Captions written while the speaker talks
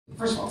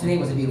First of all, today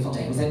was a beautiful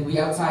day. Was we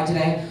outside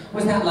today?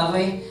 Wasn't that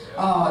lovely?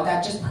 Oh,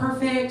 that just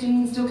perfect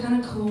and still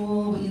kind of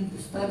cool.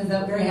 The sun is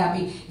out, very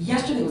happy.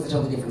 Yesterday was a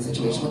totally different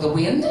situation with the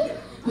wind. It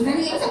was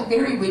a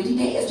very windy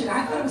day yesterday.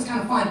 I thought it was kind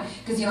of fun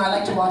because, you know, I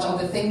like to watch all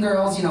the thin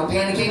girls, you know,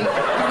 panicking. And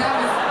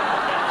that was,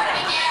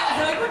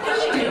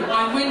 what do you do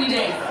on windy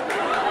days?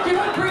 Do you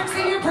put bricks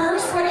in your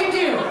purse? What do you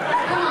do?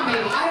 Come on,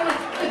 baby. I don't know.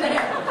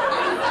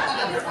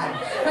 It's fine.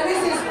 But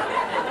this is,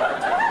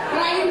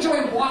 but I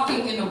enjoy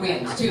walking in the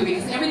wind too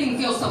because everything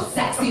feels so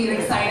sexy and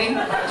exciting. Do you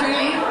know what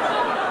I mean?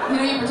 You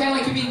know, you pretend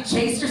like you're being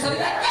chased or something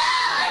like,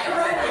 ah! You're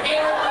running your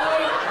hair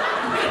blowing.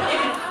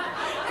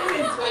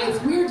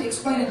 It's weird to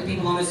explain it to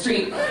people on the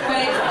street, but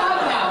it's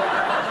fun though.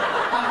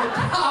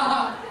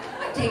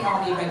 I take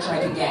all the adventure I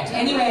can get.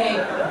 Anyway,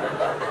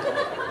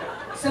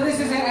 so this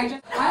is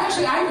it. I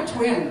have a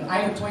twin. I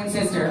have a twin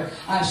sister.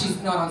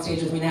 She's not on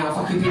stage with me now.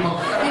 Fuck you people.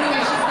 Anyway,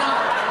 she's not.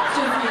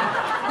 She's with me.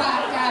 But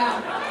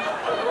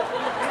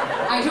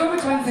I do have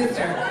a twin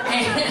sister,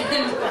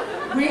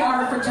 and we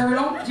are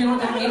fraternal. Do you know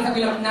what that means? That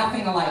we look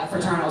nothing alike,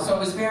 fraternal. So it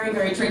was very,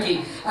 very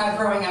tricky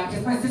growing up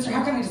because my sister.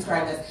 How can I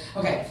describe this?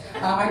 Okay,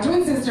 my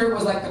twin sister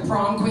was like the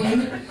prom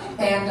queen,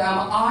 and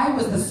I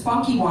was the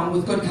spunky one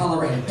with good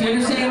coloring. Do you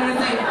understand what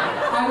I'm saying?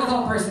 I was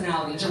all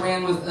personality.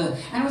 Joanne was,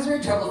 and it was very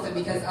troublesome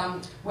because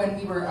when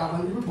we were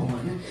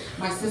born,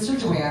 my sister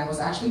Joanne was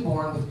actually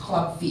born with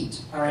club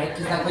feet. All right,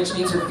 which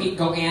means her feet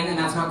go in, and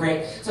that's not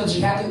great. So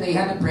they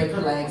had to break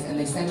her legs, and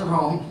they sent her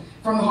home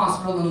from the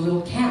hospital in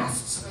little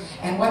casts.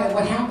 And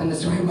what happened, the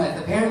story was,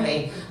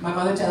 apparently, my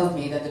mother tells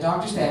me that the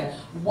doctor said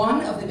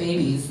one of the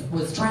babies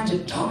was trying to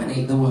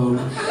dominate the womb,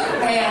 and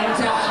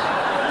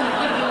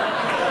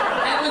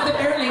was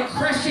apparently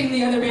crushing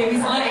the other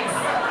baby's legs.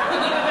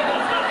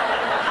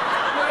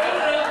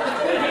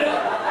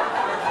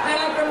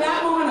 And from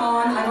that moment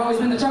on, I've always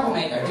been the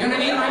troublemaker. Do you know what I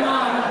mean? My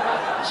mom,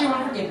 she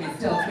won't forgive me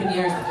still, it's been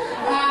years.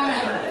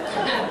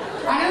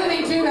 Another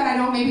thing too that I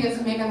don't, maybe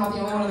I'm not the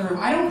only one in the room,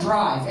 I don't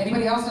drive.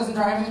 Anybody else doesn't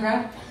drive in the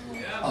crowd?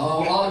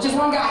 Oh, just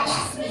one guy.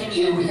 Yes,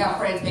 you. We have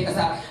friends pick us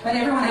up, but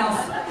everyone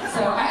else.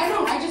 So I'm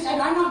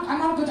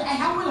not good. I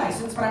have my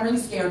license, but I'm really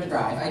scared to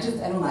drive. I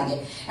don't like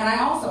it. And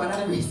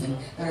another reason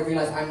that I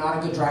realize I'm not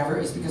a good driver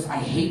is because I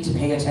hate to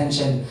pay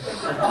attention.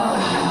 So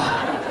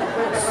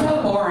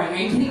boring. Are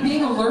you kidding?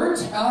 Being alert?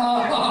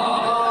 That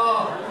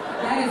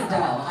is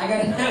dull. I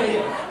gotta tell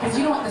you, because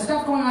you know what? The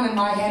stuff going on in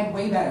my head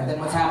way better than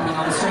what's happening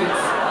on the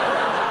streets.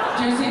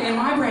 In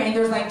my brain,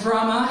 there's like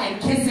drama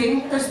and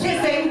kissing. There's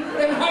kissing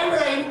in my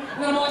brain,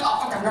 and I'm like, oh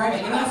fuck, I'm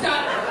driving. You know, that's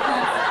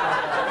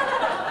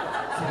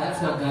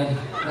not good.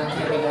 That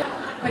can't be good.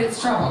 But it's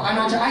trouble. I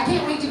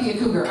can't wait to be a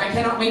cougar. I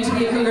cannot wait to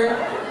be a cougar.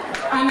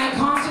 I'm like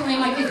constantly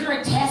like, is there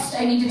a test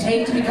I need to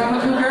take to become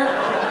a cougar?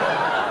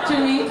 Do you know what I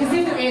mean? Because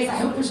if there is, I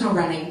hope there's no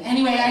running.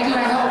 Anyway, I hope.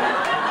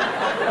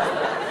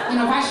 You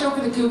know, if I show up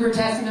for the cougar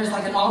test and there's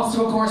like an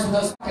obstacle course with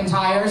those fucking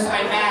tires,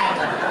 I'm mad.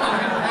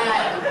 I'm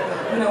mad.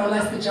 You know,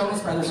 unless the Jonas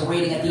Brothers are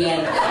waiting at the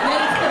end. Right?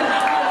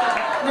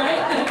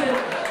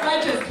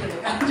 I'm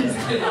just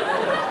kidding.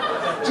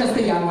 Just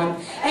the young one.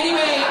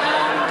 Anyway,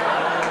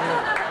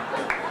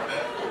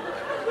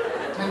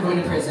 I'm going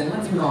to prison.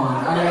 Let's move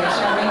on. All right,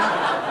 shall we?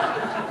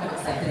 I've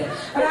accepted it.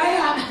 But I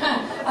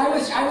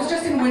was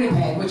just in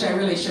Winnipeg, which I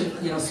really should,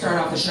 you know, start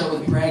off the show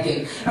with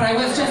bragging. But I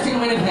was just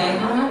in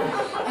Winnipeg.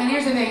 And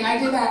here's the thing, I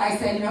did that, I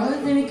said, you know, are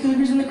there any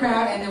cougars in the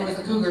crowd? And there was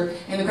a cougar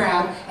in the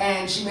crowd,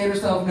 and she made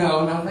herself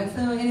known. And I was like,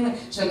 so anyway,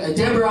 she's like,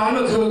 Deborah, I'm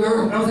a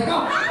cougar. And I was like,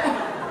 oh,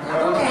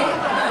 okay,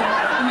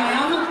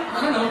 ma'am, I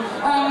don't know.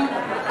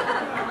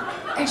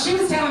 And she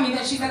was telling me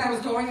that she said I was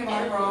going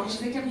about it wrong. She's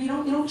like, Deborah, you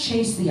don't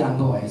chase the young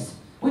boys.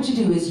 What you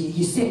do is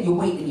you sit, you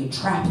wait, and you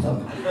trap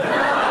them. And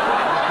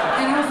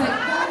I was like,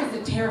 that is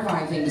a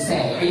terrifying thing to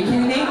say. Are you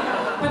kidding me?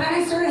 But then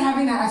I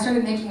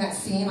started making that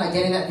scene, like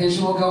getting that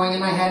visual going in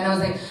my head, and I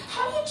was like,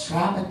 how do you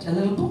trap a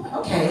little boy?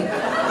 Okay.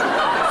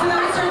 So then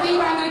I started thinking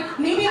about, like,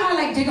 maybe I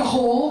like dig a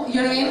hole, you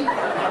know what I mean?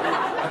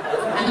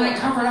 And then I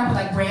cover it up with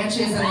like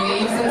branches and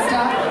leaves and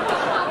stuff.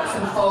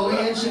 Some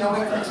foliage, you know,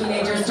 wait for the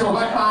teenagers to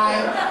walk by.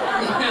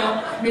 You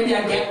know, maybe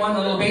I get one, the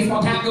little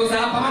baseball cap goes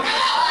up, I'm like,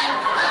 ah!